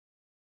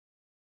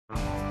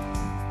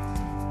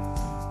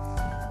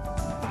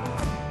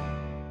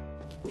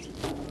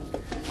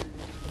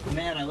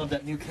Man, I love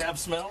that new cab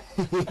smell.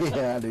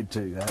 Yeah, I do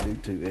too,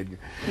 Edgar.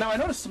 Now, I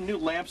noticed some new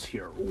lamps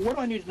here. What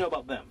do I need to know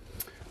about them?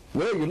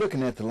 Well, you're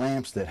looking at the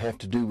lamps that have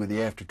to do with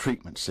the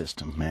after-treatment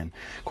system, and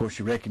of course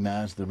you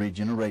recognize the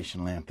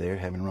Regeneration lamp there,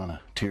 having run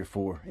a Tier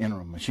 4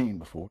 interim machine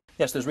before.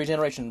 Yes, there's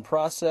regeneration in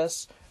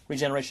process,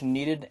 regeneration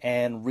needed,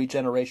 and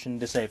regeneration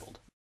disabled.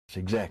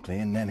 Exactly,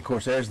 and then of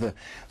course there's the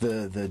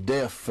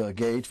DEF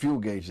gauge, fuel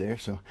gauge there,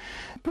 so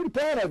pretty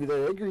proud of you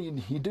there, Edgar.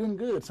 You're doing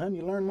good, son.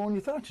 You learned more than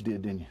you thought you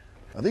did, didn't you?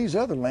 These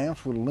other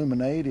lamps will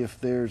illuminate if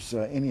there's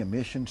any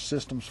emission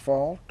systems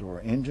fault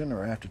or engine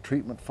or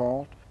after-treatment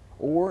fault,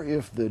 or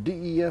if the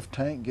DEF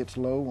tank gets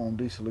low on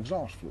diesel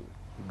exhaust fluid.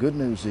 The good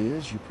news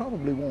is you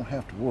probably won't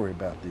have to worry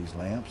about these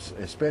lamps,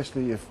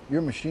 especially if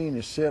your machine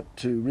is set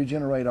to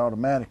regenerate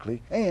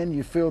automatically and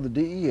you fill the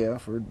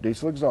DEF or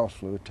diesel exhaust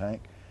fluid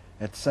tank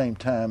at the same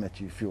time that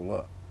you fuel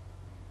up.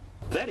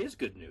 That is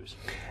good news.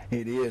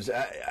 It is.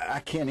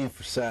 I can't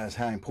emphasize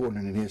how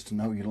important it is to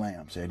know your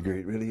lamps, Edgar.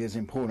 It really is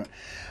important.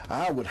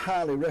 I would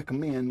highly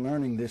recommend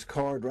learning this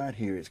card right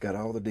here. It's got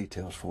all the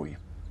details for you.